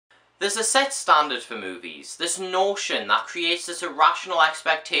There's a set standard for movies, this notion that creates this irrational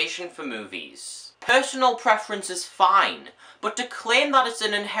expectation for movies. Personal preference is fine, but to claim that it's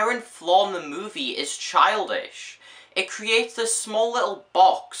an inherent flaw in the movie is childish. It creates this small little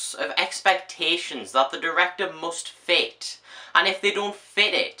box of expectations that the director must fit, and if they don't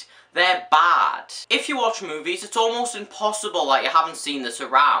fit it, they're bad. If you watch movies, it's almost impossible that you haven't seen this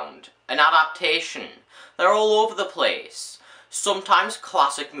around. An adaptation. They're all over the place. Sometimes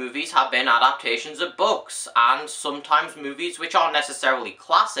classic movies have been adaptations of books, and sometimes movies which aren't necessarily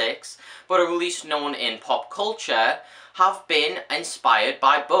classics, but are at least known in pop culture, have been inspired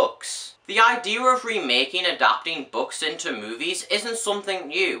by books. The idea of remaking, adapting books into movies isn't something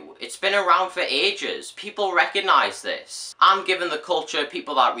new. It's been around for ages. People recognise this. And given the culture of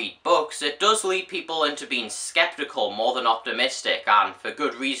people that read books, it does lead people into being skeptical more than optimistic, and for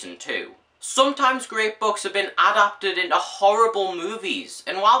good reason too. Sometimes great books have been adapted into horrible movies,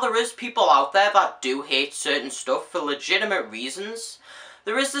 and while there is people out there that do hate certain stuff for legitimate reasons,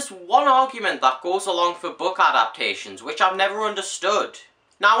 there is this one argument that goes along for book adaptations which I've never understood.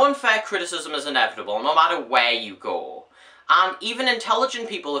 Now, unfair criticism is inevitable no matter where you go, and even intelligent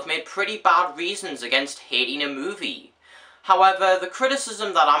people have made pretty bad reasons against hating a movie. However, the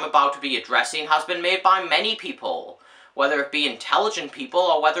criticism that I'm about to be addressing has been made by many people, whether it be intelligent people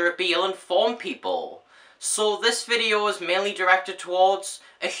or whether it be ill-informed people. So this video is mainly directed towards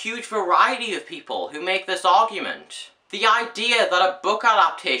a huge variety of people who make this argument. The idea that a book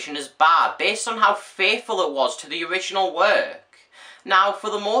adaptation is bad based on how faithful it was to the original work. Now, for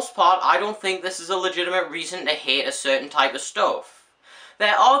the most part, I don't think this is a legitimate reason to hate a certain type of stuff.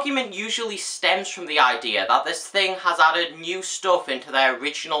 Their argument usually stems from the idea that this thing has added new stuff into their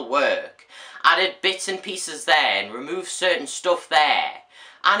original work, added bits and pieces there and removed certain stuff there,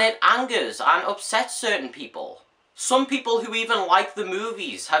 and it angers and upsets certain people. Some people who even like the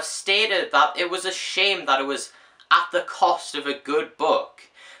movies have stated that it was a shame that it was at the cost of a good book.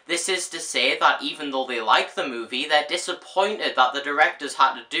 This is to say that even though they like the movie, they're disappointed that the directors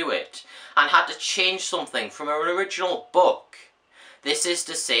had to do it, and had to change something from an original book. This is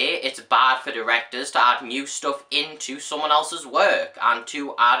to say, it's bad for directors to add new stuff into someone else's work, and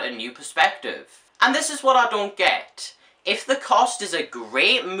to add a new perspective. And this is what I don't get. If the cost is a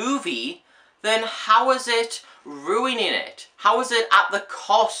great movie, then how is it ruining it? How is it at the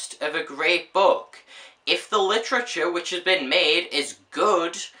cost of a great book? If the literature which has been made is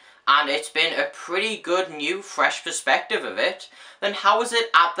good, and it's been a pretty good new fresh perspective of it, then how is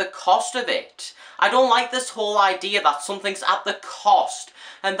it at the cost of it? I don't like this whole idea that something's at the cost,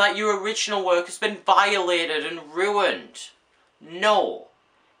 and that your original work has been violated and ruined. No.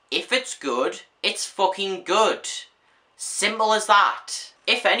 If it's good, it's fucking good. Simple as that.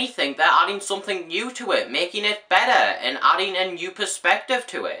 If anything, they're adding something new to it, making it better, and adding a new perspective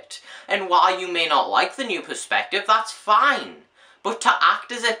to it. And while you may not like the new perspective, that's fine. But to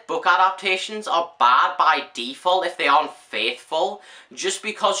act as if book adaptations are bad by default if they aren't faithful, just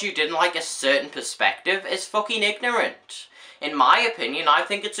because you didn't like a certain perspective, is fucking ignorant. In my opinion, I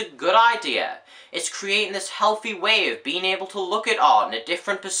think it's a good idea. It's creating this healthy way of being able to look at art in a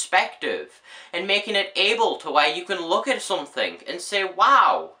different perspective, and making it able to where you can look at something and say,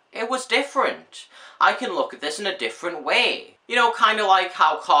 wow, it was different. I can look at this in a different way. You know, kind of like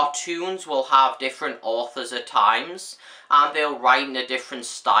how cartoons will have different authors at times, and they'll write in a different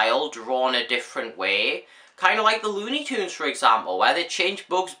style, draw in a different way. Kind of like the Looney Tunes, for example, where they changed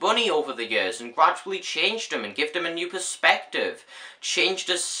Bugs Bunny over the years and gradually changed him and give him a new perspective. Changed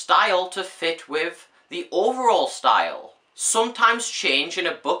his style to fit with the overall style. Sometimes change in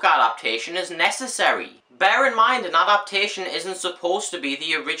a book adaptation is necessary. Bear in mind, an adaptation isn't supposed to be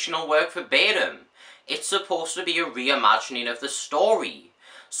the original work verbatim. It's supposed to be a reimagining of the story.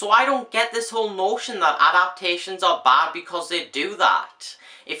 So I don't get this whole notion that adaptations are bad because they do that.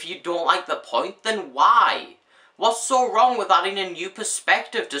 If you don't like the point, then why? What's so wrong with adding a new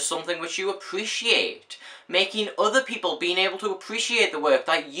perspective to something which you appreciate? Making other people being able to appreciate the work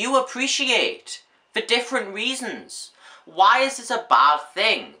that you appreciate for different reasons. Why is this a bad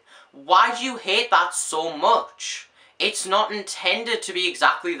thing? Why do you hate that so much? It's not intended to be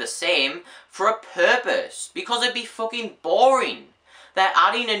exactly the same for a purpose, because it'd be fucking boring. They're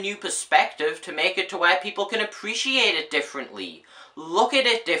adding a new perspective to make it to where people can appreciate it differently, look at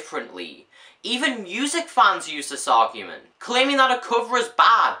it differently. Even music fans use this argument, claiming that a cover is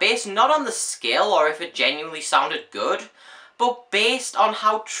bad based not on the skill or if it genuinely sounded good, but based on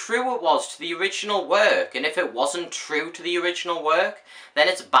how true it was to the original work, and if it wasn't true to the original work, then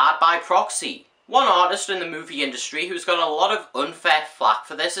it's bad by proxy. One artist in the movie industry who's got a lot of unfair flack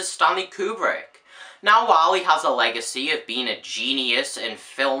for this is Stanley Kubrick. Now, while he has a legacy of being a genius in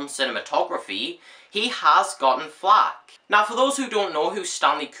film cinematography, he has gotten flack. Now, for those who don't know who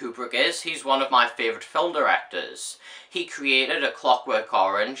Stanley Kubrick is, he's one of my favourite film directors. He created A Clockwork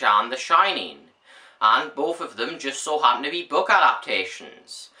Orange and The Shining, and both of them just so happen to be book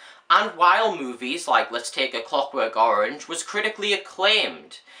adaptations. And while movies like Let's Take A Clockwork Orange was critically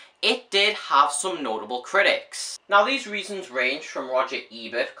acclaimed, it did have some notable critics. Now, these reasons range from Roger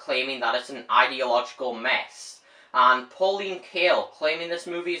Ebert claiming that it's an ideological mess, and Pauline Kael claiming this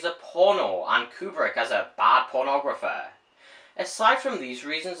movie is a porno and Kubrick as a bad pornographer. Aside from these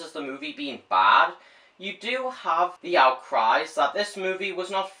reasons as the movie being bad, you do have the outcries that this movie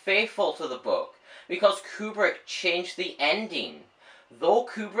was not faithful to the book because Kubrick changed the ending. Though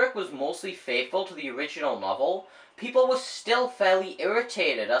Kubrick was mostly faithful to the original novel, people were still fairly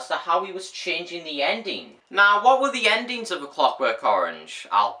irritated as to how he was changing the ending. Now, what were the endings of A Clockwork Orange?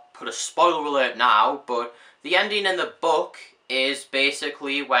 I'll put a spoiler alert now, but the ending in the book is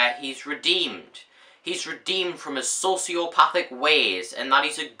basically where he's redeemed. He's redeemed from his sociopathic ways and that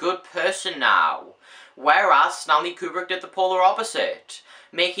he's a good person now. Whereas Stanley Kubrick did the polar opposite,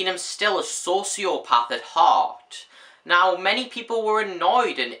 making him still a sociopath at heart. Now, many people were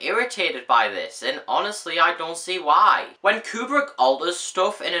annoyed and irritated by this, and honestly, I don't see why. When Kubrick alters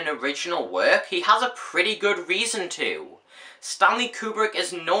stuff in an original work, he has a pretty good reason to. Stanley Kubrick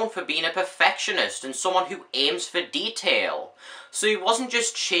is known for being a perfectionist and someone who aims for detail. So he wasn't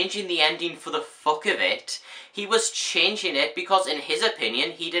just changing the ending for the fuck of it, he was changing it because in his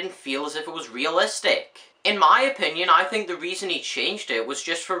opinion, he didn't feel as if it was realistic. In my opinion, I think the reason he changed it was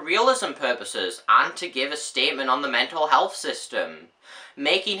just for realism purposes and to give a statement on the mental health system.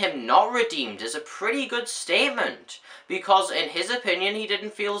 Making him not redeemed is a pretty good statement, because in his opinion he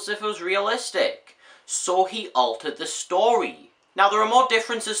didn't feel as if it was realistic. So he altered the story. Now, there are more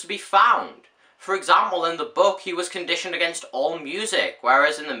differences to be found. For example, in the book he was conditioned against all music,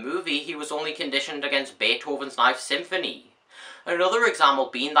 whereas in the movie he was only conditioned against Beethoven's Ninth Symphony. Another example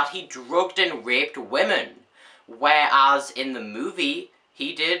being that he drugged and raped women, whereas in the movie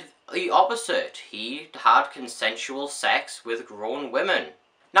he did the opposite. He had consensual sex with grown women.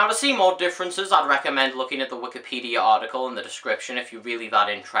 Now, to see more differences, I'd recommend looking at the Wikipedia article in the description if you're really that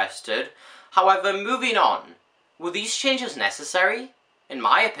interested. However, moving on, were these changes necessary? In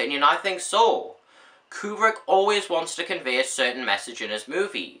my opinion, I think so. Kubrick always wants to convey a certain message in his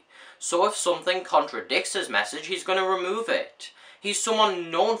movie. So if something contradicts his message, he's going to remove it. He's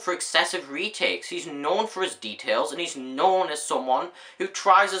someone known for excessive retakes, he's known for his details, and he's known as someone who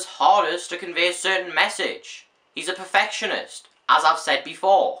tries his hardest to convey a certain message. He's a perfectionist, as I've said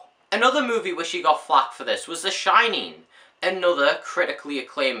before. Another movie which he got flack for this was The Shining, another critically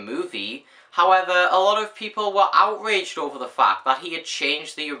acclaimed movie. However, a lot of people were outraged over the fact that he had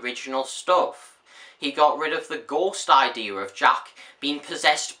changed the original stuff. He got rid of the ghost idea of Jack being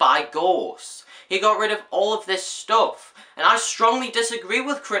possessed by ghosts. He got rid of all of this stuff, and I strongly disagree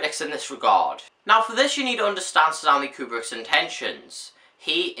with critics in this regard. Now, for this you need to understand Stanley Kubrick's intentions.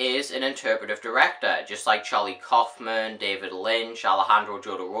 He is an interpretive director, just like Charlie Kaufman, David Lynch, Alejandro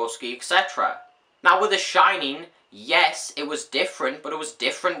Jodorowsky, etc. Now, with The Shining, yes, it was different, but it was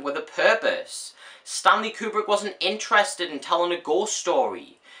different with a purpose. Stanley Kubrick wasn't interested in telling a ghost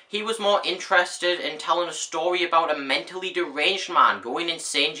story. He was more interested in telling a story about a mentally deranged man going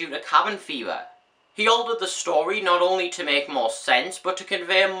insane due to cabin fever. He altered the story not only to make more sense, but to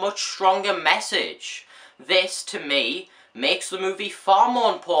convey a much stronger message. This, to me, makes the movie far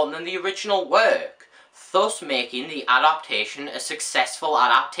more important than the original work, thus making the adaptation a successful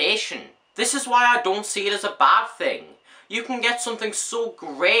adaptation. This is why I don't see it as a bad thing. You can get something so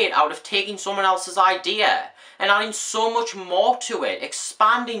great out of taking someone else's idea and adding so much more to it,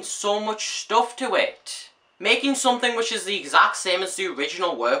 expanding so much stuff to it. Making something which is the exact same as the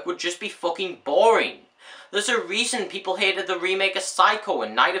original work would just be fucking boring. There's a reason people hated the remake of Psycho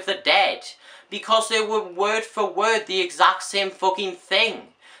and Night of the Dead, because they were word for word the exact same fucking thing.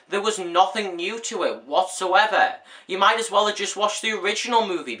 There was nothing new to it whatsoever. You might as well have just watched the original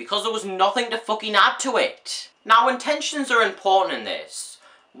movie because there was nothing to fucking add to it. Now, intentions are important in this.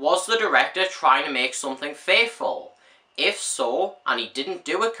 Was the director trying to make something faithful? If so, and he didn't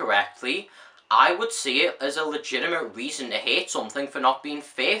do it correctly, I would see it as a legitimate reason to hate something for not being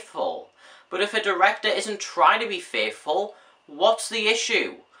faithful. But if a director isn't trying to be faithful, what's the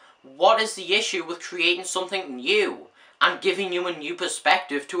issue? What is the issue with creating something new and giving you a new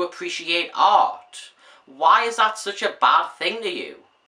perspective to appreciate art? Why is that such a bad thing to you?